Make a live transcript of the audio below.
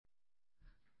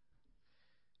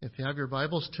If you have your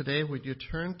Bibles today, would you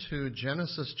turn to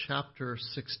Genesis chapter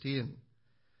 16?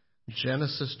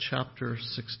 Genesis chapter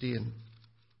 16.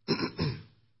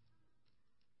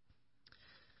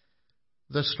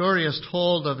 The story is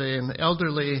told of an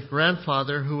elderly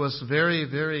grandfather who was very,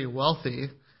 very wealthy,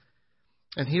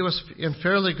 and he was in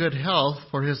fairly good health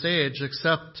for his age,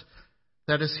 except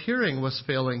that his hearing was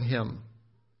failing him.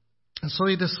 And so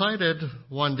he decided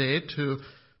one day to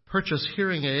purchase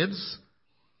hearing aids.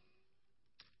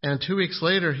 And 2 weeks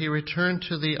later, he returned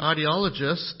to the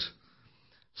audiologist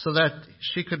so that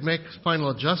she could make final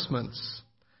adjustments.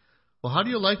 "Well, how do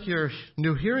you like your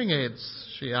new hearing aids?"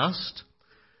 she asked.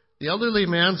 The elderly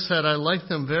man said, "I like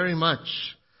them very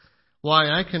much.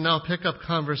 Why, I can now pick up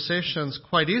conversations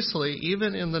quite easily,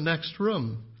 even in the next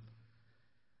room."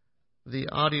 The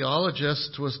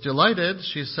audiologist was delighted.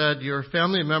 She said, "Your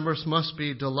family members must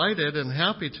be delighted and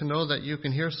happy to know that you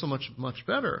can hear so much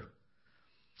better."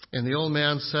 And the old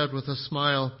man said with a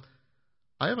smile,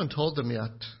 "I haven't told them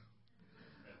yet.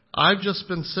 I've just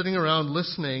been sitting around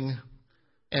listening,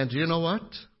 and do you know what?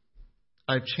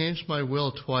 I've changed my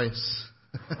will twice."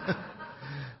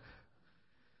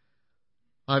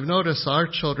 I've noticed our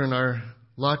children are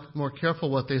a lot more careful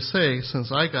what they say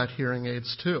since I got hearing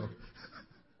aids too.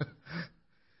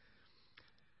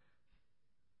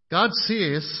 God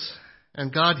sees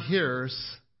and God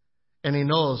hears and He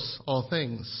knows all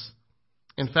things.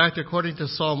 In fact, according to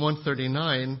Psalm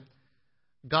 139,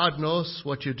 God knows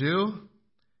what you do,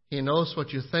 He knows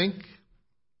what you think,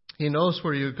 He knows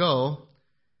where you go,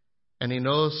 and He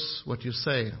knows what you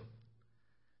say.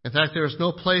 In fact, there is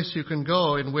no place you can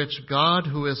go in which God,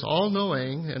 who is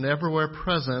all-knowing and everywhere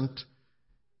present,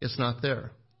 is not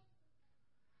there.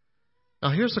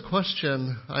 Now, here's a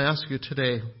question I ask you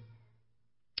today.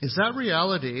 Is that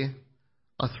reality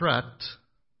a threat?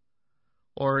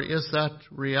 Or is that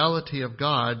reality of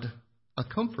God a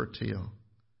comfort to you?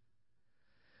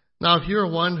 Now, if you're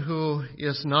one who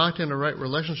is not in a right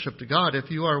relationship to God, if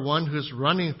you are one who's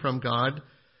running from God,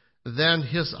 then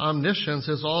His omniscience,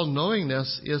 His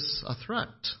all-knowingness is a threat.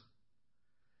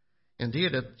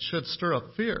 Indeed, it should stir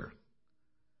up fear.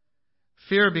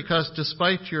 Fear because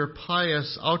despite your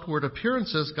pious outward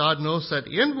appearances, God knows that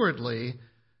inwardly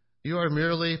you are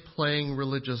merely playing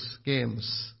religious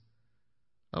games.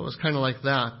 I was kind of like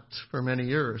that for many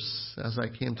years as I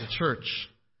came to church.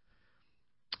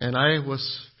 And I was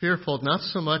fearful, not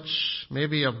so much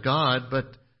maybe of God, but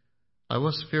I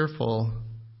was fearful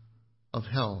of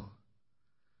hell.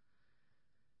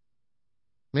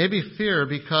 Maybe fear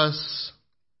because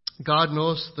God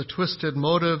knows the twisted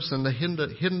motives and the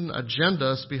hidden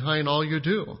agendas behind all you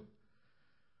do.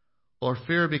 Or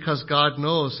fear because God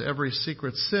knows every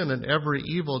secret sin and every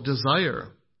evil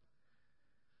desire.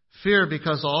 Fear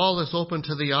because all is open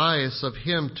to the eyes of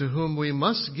Him to whom we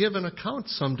must give an account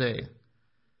someday,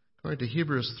 according to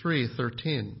Hebrews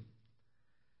 3:13.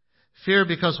 Fear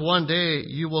because one day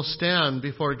you will stand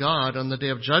before God on the day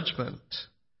of judgment,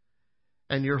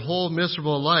 and your whole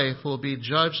miserable life will be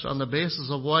judged on the basis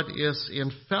of what is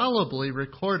infallibly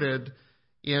recorded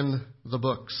in the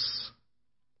books.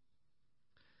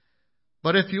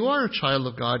 But if you are a child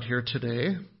of God here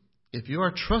today, if you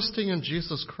are trusting in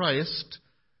Jesus Christ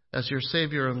as your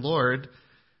Savior and Lord,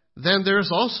 then there is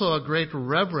also a great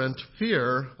reverent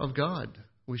fear of God.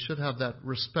 We should have that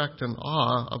respect and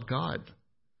awe of God.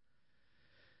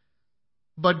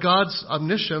 But God's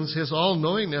omniscience, His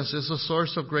all-knowingness, is a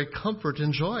source of great comfort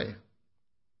and joy.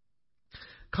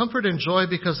 Comfort and joy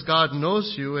because God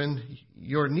knows you and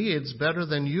your needs better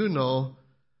than you know.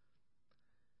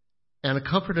 And a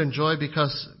comfort and joy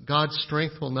because God's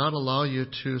strength will not allow you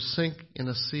to sink in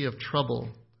a sea of trouble.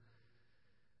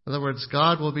 In other words,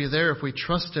 God will be there. If we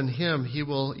trust in Him, He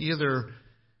will either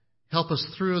help us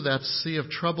through that sea of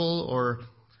trouble or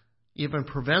even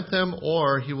prevent them,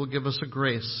 or He will give us a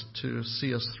grace to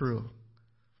see us through.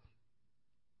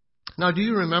 Now, do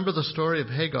you remember the story of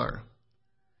Hagar?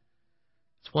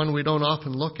 It's one we don't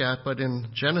often look at, but in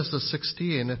Genesis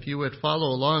 16, if you would follow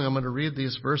along, I'm going to read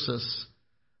these verses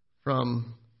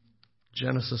from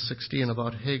Genesis 16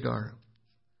 about Hagar.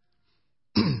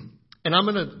 And I'm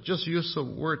going to just use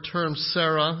the term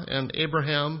Sarah and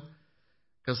Abraham,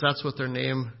 because that's what their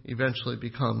name eventually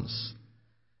becomes.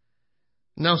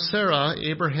 Now Sarah,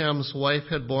 Abraham's wife,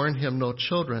 had borne him no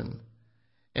children,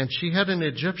 and she had an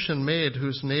Egyptian maid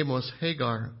whose name was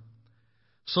Hagar.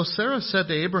 So Sarah said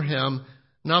to Abraham,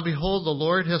 "Now behold, the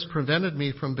Lord has prevented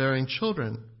me from bearing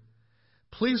children.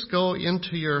 Please go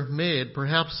into your maid,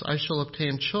 perhaps I shall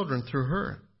obtain children through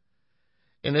her."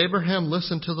 And Abraham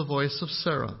listened to the voice of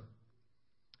Sarah.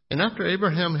 And after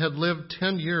Abraham had lived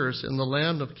 10 years in the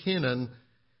land of Canaan,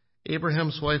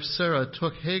 Abraham's wife Sarah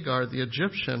took Hagar, the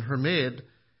Egyptian, her maid,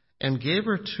 and gave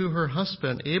her to her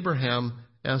husband Abraham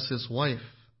as his wife.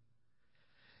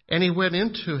 And he went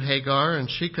into Hagar, and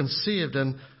she conceived,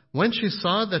 and when she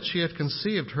saw that she had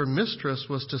conceived, her mistress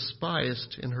was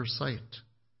despised in her sight.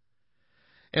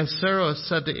 And Sarah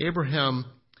said to Abraham,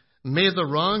 "May the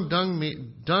wrong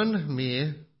done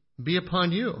me be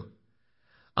upon you.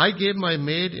 I gave my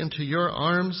maid into your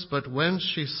arms, but when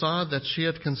she saw that she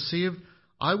had conceived,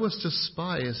 I was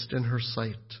despised in her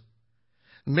sight.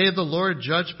 May the Lord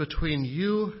judge between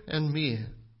you and me."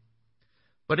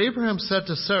 But Abraham said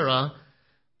to Sarah,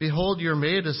 "Behold, your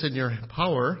maid is in your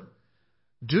power.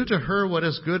 Do to her what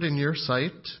is good in your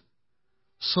sight."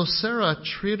 So Sarah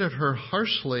treated her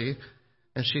harshly,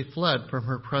 and she fled from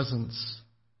her presence.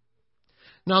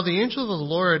 Now the angel of the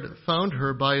Lord found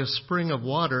her by a spring of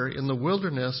water in the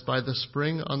wilderness by the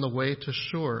spring on the way to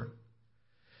Shur.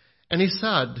 And he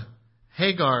said,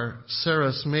 "Hagar,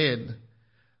 Sarah's maid,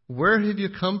 where have you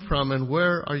come from and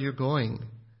where are you going?"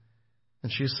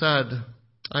 And she said,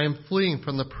 "I am fleeing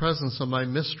from the presence of my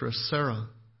mistress Sarah."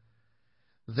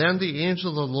 Then the angel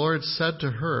of the Lord said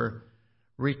to her,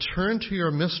 "Return to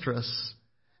your mistress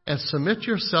and submit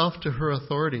yourself to her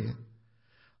authority."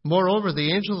 Moreover,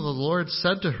 the angel of the Lord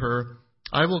said to her,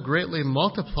 "I will greatly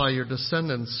multiply your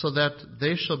descendants so that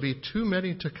they shall be too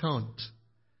many to count."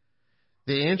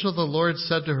 The angel of the Lord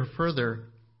said to her further,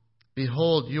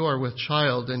 "Behold, you are with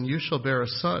child, and you shall bear a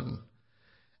son,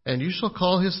 and you shall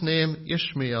call his name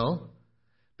Ishmael,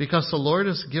 because the Lord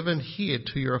has given heed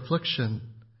to your affliction.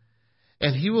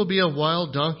 And he will be a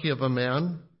wild donkey of a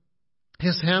man.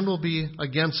 His hand will be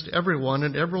against everyone,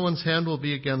 and everyone's hand will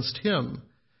be against him.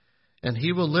 And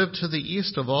he will live to the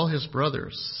east of all his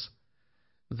brothers."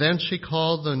 Then she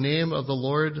called the name of the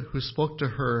Lord who spoke to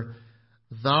her,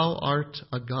 "Thou art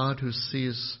a God who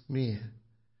sees me."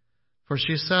 For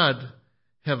she said,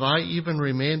 "Have I even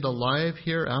remained alive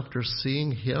here after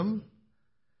seeing him?"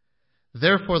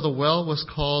 Therefore the well was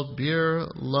called Bir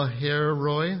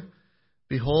Lahairoi.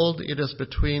 Behold, it is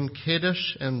between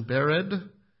Kadesh and Bered.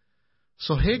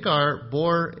 So Hagar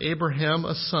bore Abraham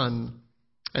a son,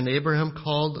 and Abraham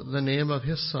called the name of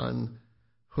his son,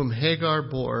 whom Hagar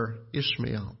bore,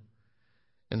 Ishmael.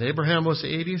 And Abraham was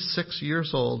 86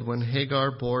 years old when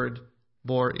Hagar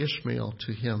bore Ishmael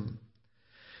to him.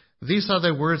 These are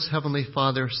thy words, Heavenly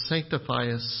Father, sanctify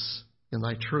us in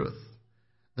thy truth.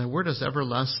 Thy word is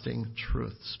everlasting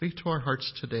truth. Speak to our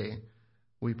hearts today,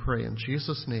 we pray in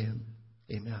Jesus' name.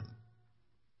 Amen.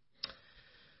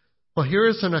 Well, here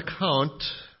is an account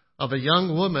of a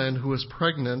young woman who is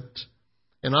pregnant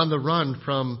and on the run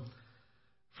from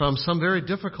some very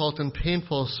difficult and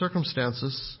painful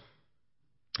circumstances.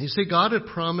 You see, God had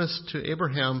promised to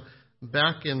Abraham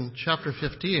back in chapter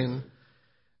 15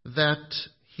 that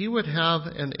he would have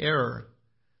an heir,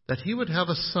 that he would have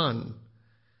a son.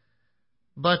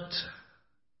 But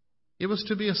it was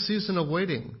to be a season of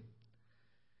waiting.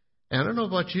 And I don't know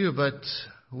about you, but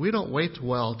we don't wait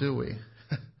well, do we?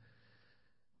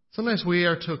 Sometimes we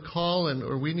are to call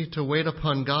or we need to wait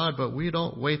upon God, but we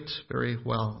don't wait very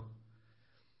well.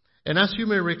 And as you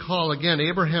may recall, again,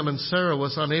 Abraham and Sarah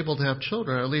was unable to have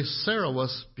children. At least Sarah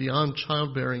was beyond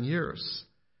childbearing years.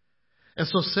 And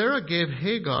so Sarah gave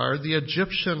Hagar, the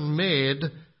Egyptian maid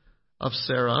of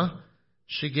Sarah,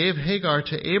 she gave Hagar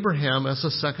to Abraham as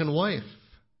a second wife.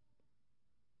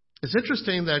 It's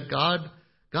interesting that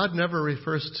God never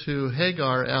refers to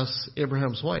Hagar as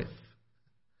Abraham's wife.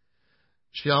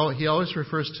 He always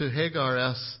refers to Hagar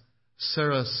as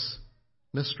Sarah's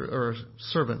mistress or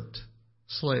servant,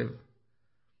 slave.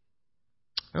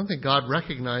 I don't think God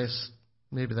recognized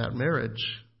maybe that marriage.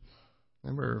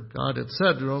 Remember, God had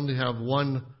said to only have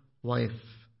one wife.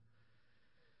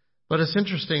 But it's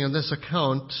interesting in this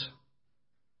account,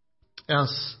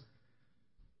 as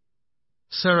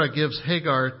Sarah gives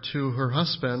Hagar to her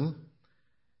husband,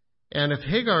 and if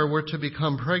Hagar were to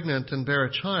become pregnant and bear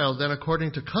a child, then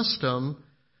according to custom,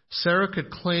 Sarah could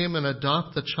claim and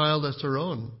adopt the child as her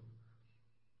own.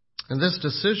 And this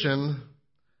decision,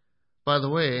 by the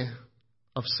way,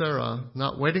 of Sarah,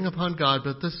 not waiting upon God,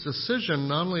 but this decision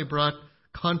not only brought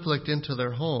conflict into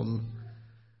their home,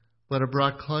 but it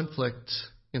brought conflict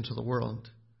into the world.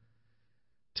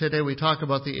 Today we talk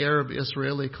about the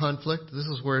Arab-Israeli conflict. This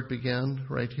is where it began,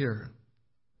 right here.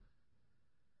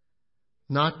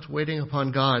 Not waiting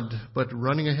upon God, but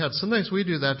running ahead. Sometimes we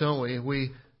do that, don't we?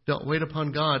 We don't wait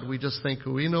upon God. We just think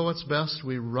we know what's best.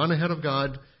 We run ahead of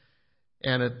God,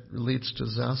 and it leads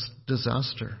to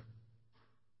disaster.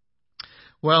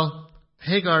 Well,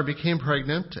 Hagar became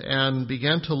pregnant and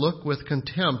began to look with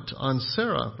contempt on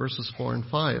Sarah, verses 4 and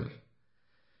 5.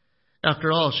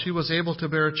 After all, she was able to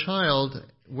bear a child,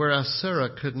 whereas Sarah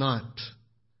could not.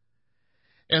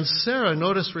 And Sarah,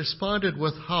 notice, responded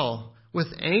with how? With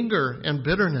anger and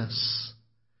bitterness.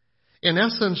 In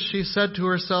essence, she said to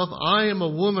herself, I am a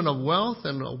woman of wealth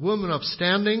and a woman of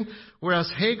standing,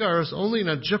 whereas Hagar is only an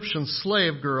Egyptian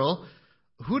slave girl.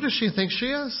 Who does she think she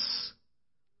is?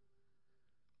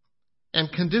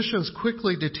 And conditions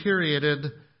quickly deteriorated.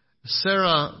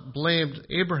 Sarah blamed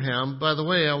Abraham. By the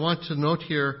way, I want to note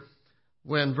here,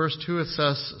 when verse 2 it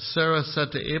says, Sarah said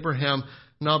to Abraham,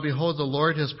 now behold, the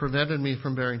Lord has prevented me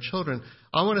from bearing children.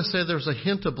 I want to say there's a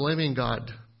hint of blaming God.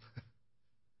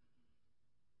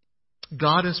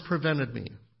 God has prevented me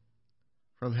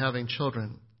from having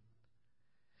children.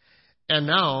 And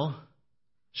now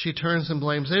she turns and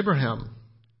blames Abraham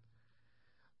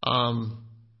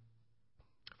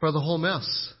for the whole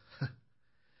mess.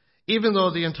 Even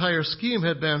though the entire scheme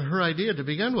had been her idea to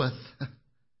begin with.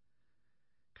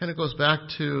 Kind of goes back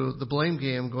to the blame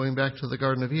game, going back to the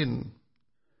Garden of Eden.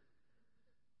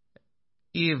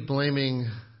 Eve blaming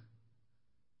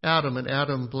Adam, and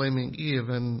Adam blaming Eve,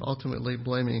 and ultimately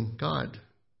blaming God.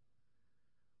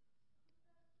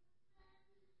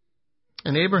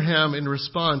 And Abraham, in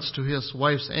response to his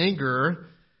wife's anger,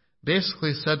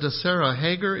 basically said to Sarah,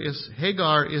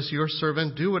 Hagar is your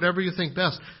servant. Do whatever you think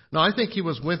best. Now, I think he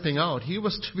was wimping out. He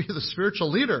was to be the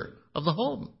spiritual leader of the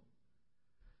home.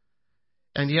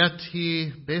 And yet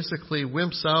he basically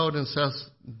wimps out and says,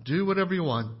 do whatever you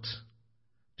want.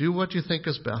 Do what you think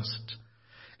is best.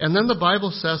 And then the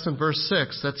Bible says in verse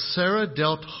 6 that Sarah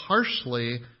dealt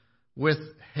harshly with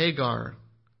Hagar.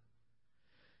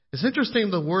 It's interesting,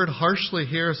 the word harshly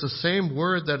here is the same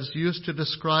word that is used to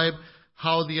describe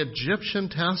how the Egyptian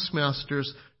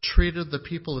taskmasters treated the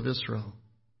people of Israel.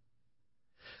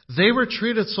 They were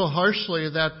treated so harshly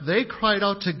that they cried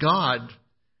out to God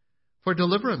for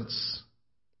deliverance.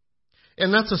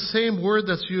 And that's the same word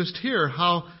that's used here,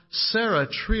 how Sarah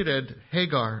treated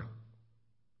Hagar.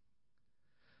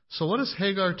 So what is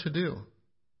Hagar to do?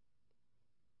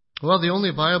 Well, the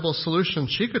only viable solution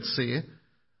she could see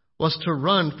was to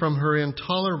run from her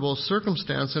intolerable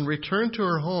circumstance and return to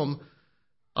her home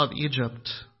of Egypt.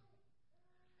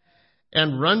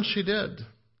 And run she did,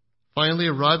 finally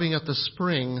arriving at the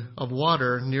spring of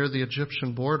water near the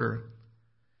Egyptian border.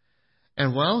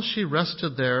 And while she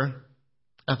rested there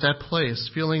at that place,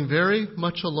 feeling very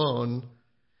much alone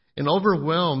and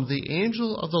overwhelmed, the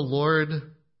angel of the Lord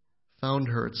found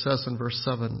her. It says in verse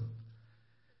 7.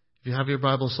 If you have your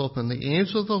Bibles open, the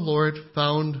angel of the Lord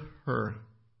found her.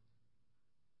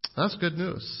 That's good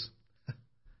news.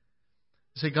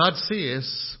 See, God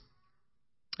sees,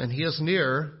 and He is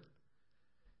near,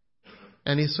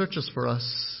 and He searches for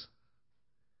us.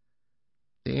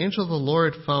 The angel of the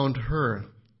Lord found her.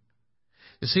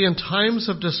 You see, in times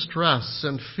of distress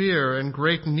and fear and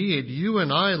great need, you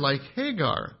and I, like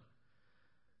Hagar,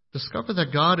 discover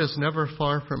that God is never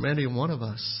far from any one of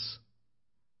us.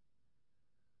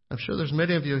 I'm sure there's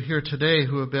many of you here today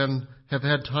who have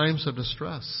had times of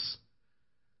distress,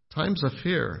 times of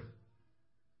fear,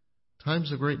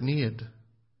 times of great need.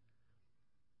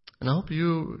 And I hope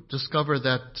you discover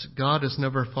that God is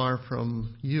never far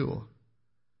from you.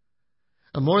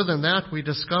 And more than that, we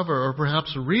discover, or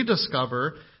perhaps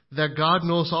rediscover, that God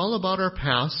knows all about our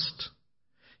past.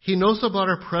 He knows about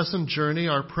our present journey,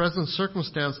 our present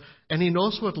circumstance, and He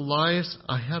knows what lies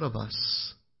ahead of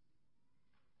us,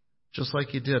 just like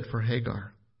He did for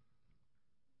Hagar.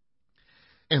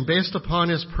 And based upon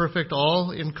His perfect,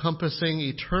 all-encompassing,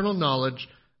 eternal knowledge,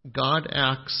 God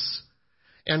acts,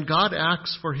 and God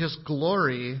acts for His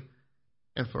glory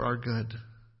and for our good.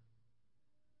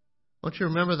 I want you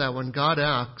to remember that when God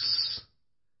acts,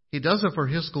 He does it for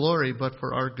His glory, but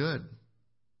for our good,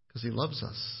 because He loves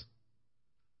us.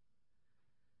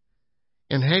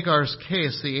 In Hagar's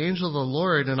case, the angel of the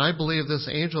Lord, and I believe this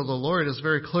angel of the Lord is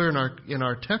very clear in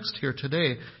our text here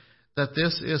today, that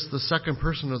this is the second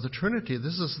person of the Trinity.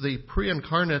 This is the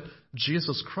pre-incarnate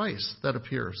Jesus Christ that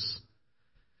appears,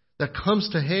 that comes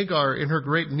to Hagar in her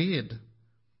great need.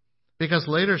 Because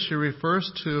later she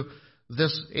refers to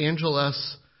this angel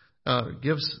as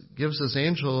gives this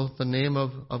angel the name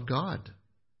of God,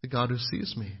 the God who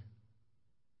sees me.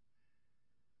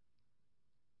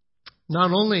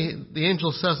 The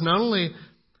angel says,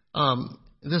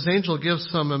 this angel gives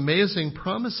some amazing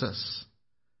promises.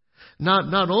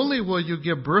 Not only will you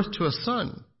give birth to a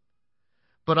son,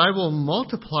 but I will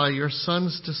multiply your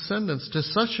son's descendants to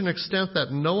such an extent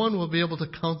that no one will be able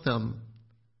to count them.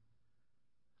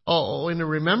 Oh, in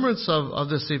remembrance of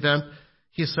this event,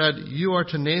 He said, you are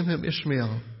to name him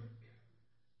Ishmael.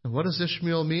 And what does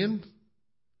Ishmael mean?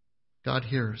 God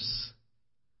hears.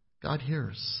 God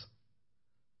hears.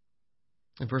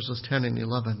 in verses 10 and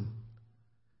 11.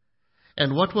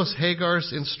 And what was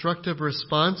Hagar's instructive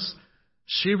response?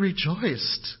 She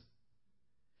rejoiced.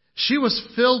 She was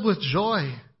filled with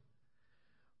joy.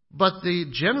 But the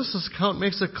Genesis account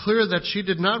makes it clear that she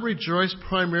did not rejoice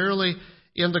primarily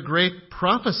in the great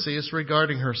prophecies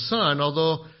regarding her son,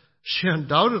 although she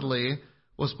undoubtedly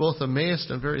was both amazed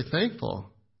and very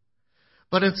thankful.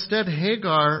 But instead,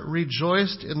 Hagar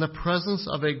rejoiced in the presence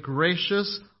of a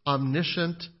gracious,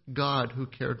 omniscient God who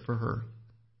cared for her.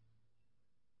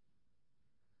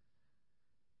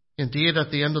 Indeed,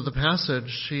 at the end of the passage,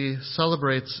 she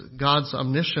celebrates God's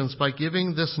omniscience by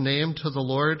giving this name to the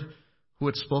Lord who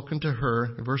had spoken to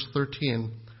her, in verse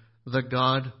 13, the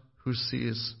God who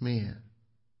sees me.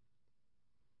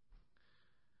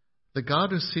 The God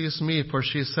who sees me, for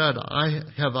she said,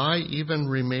 have I even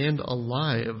remained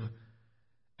alive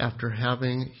after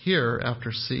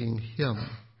seeing him?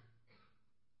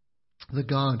 The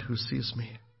God who sees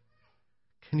me.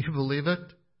 Can you believe it?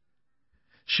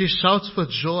 She shouts with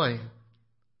joy.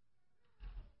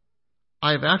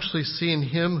 I've actually seen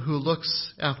him who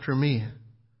looks after me.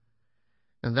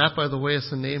 And that, by the way, is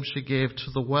the name she gave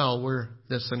to the well where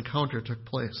this encounter took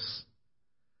place.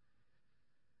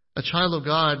 A child of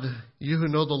God, you who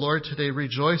know the Lord today,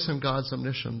 rejoice in God's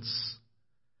omniscience.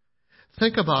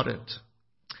 Think about it.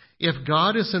 If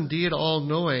God is indeed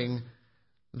all-knowing,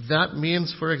 that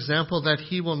means, for example, that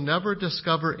he will never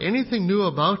discover anything new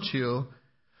about you,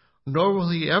 nor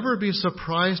will he ever be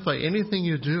surprised by anything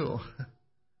you do.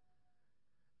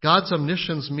 God's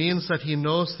omniscience means that he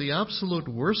knows the absolute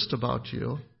worst about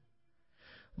you,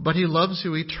 but he loves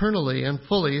you eternally and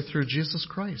fully through Jesus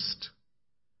Christ.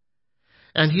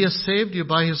 And he has saved you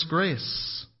by his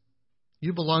grace.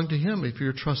 You belong to him if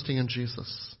you're trusting in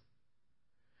Jesus.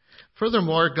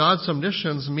 Furthermore, God's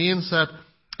omniscience means that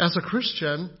as a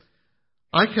Christian,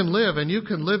 I can live and you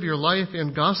can live your life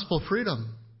in gospel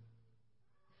freedom.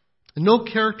 No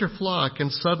character flaw can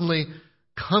suddenly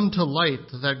come to light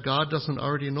that God doesn't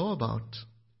already know about.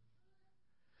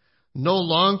 No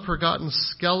long-forgotten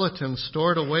skeleton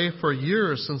stored away for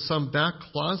years in some back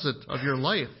closet of your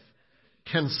life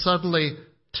can suddenly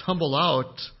tumble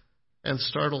out and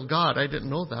startle God. I didn't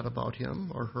know that about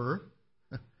him or her.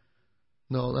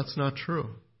 No, that's not true.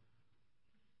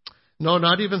 No,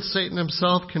 not even Satan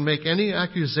himself can make any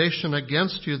accusation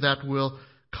against you that will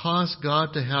cause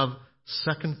God to have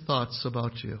second thoughts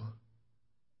about you.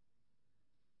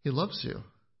 He loves you.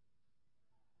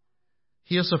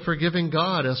 He is a forgiving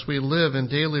God as we live in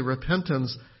daily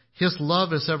repentance. His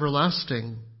love is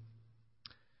everlasting.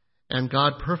 And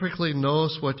God perfectly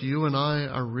knows what you and I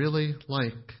are really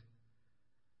like.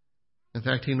 In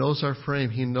fact, he knows our frame.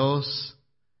 He knows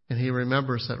and he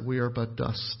remembers that we are but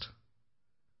dust.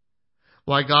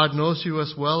 Why, God knows you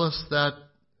as well as that,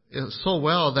 so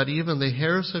well that even the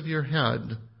hairs of your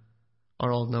head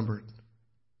are all numbered.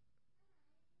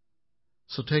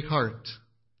 So take heart.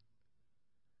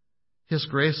 His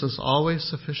grace is always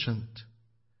sufficient.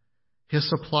 His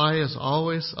supply is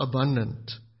always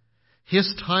abundant.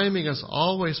 His timing is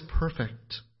always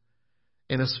perfect.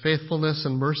 And his faithfulness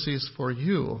and mercies for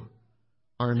you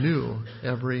are new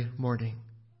every morning.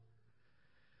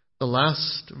 The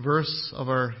last verse of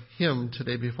our hymn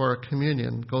today before our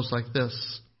communion goes like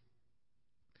this.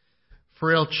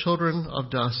 Frail children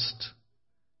of dust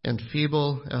and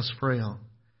feeble as frail,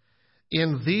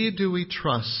 in thee do we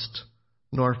trust,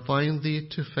 nor find thee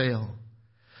to fail.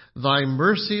 Thy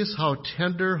mercies, how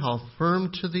tender, how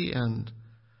firm to the end,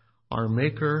 our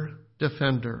Maker,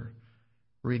 Defender,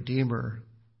 Redeemer,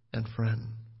 and Friend.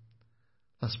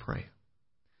 Let's pray.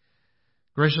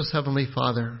 Gracious Heavenly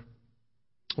Father,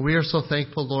 we are so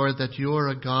thankful, Lord, that you are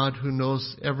a God who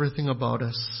knows everything about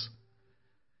us.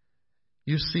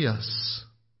 You see us,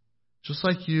 just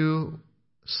like you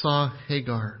saw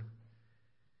Hagar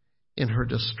in her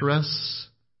distress,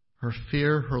 her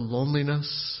fear, her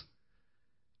loneliness.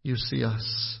 You see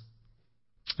us.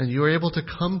 And you are able to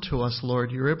come to us,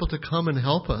 Lord. You're able to come and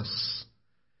help us.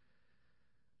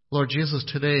 Lord Jesus,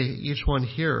 today, each one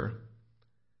here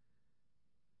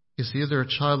is either a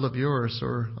child of yours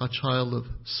or a child of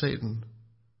Satan.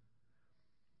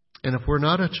 And if we're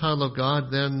not a child of God,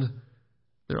 then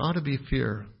there ought to be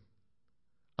fear.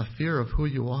 A fear of who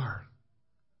you are.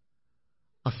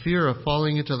 A fear of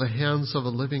falling into the hands of a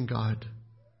living God.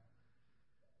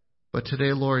 But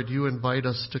today, Lord, you invite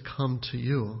us to come to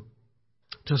you,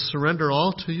 to surrender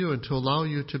all to you and to allow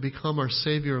you to become our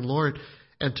Savior and Lord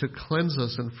and to cleanse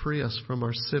us and free us from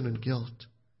our sin and guilt.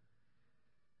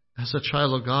 As a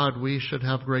child of God, we should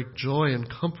have great joy and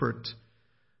comfort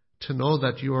to know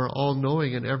that you are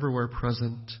all-knowing and everywhere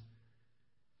present.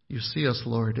 You see us,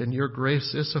 Lord, and your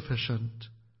grace is sufficient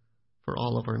for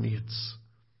all of our needs.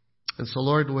 And so,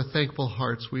 Lord, with thankful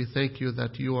hearts, we thank you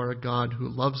that you are a God who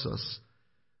loves us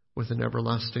with an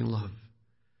everlasting love.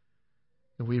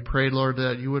 And we pray, Lord,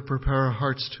 that you would prepare our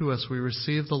hearts to us. We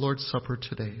receive the Lord's Supper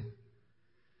today.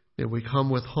 May we come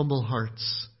with humble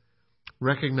hearts,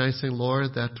 recognizing,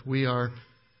 Lord, that we are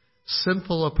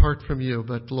sinful apart from you,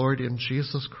 but, Lord, in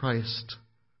Jesus Christ,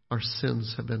 our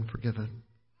sins have been forgiven.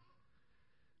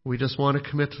 We just want to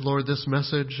commit, Lord, this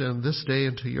message and this day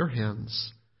into your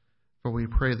hands, for we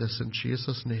pray this in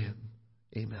Jesus' name.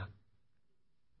 Amen.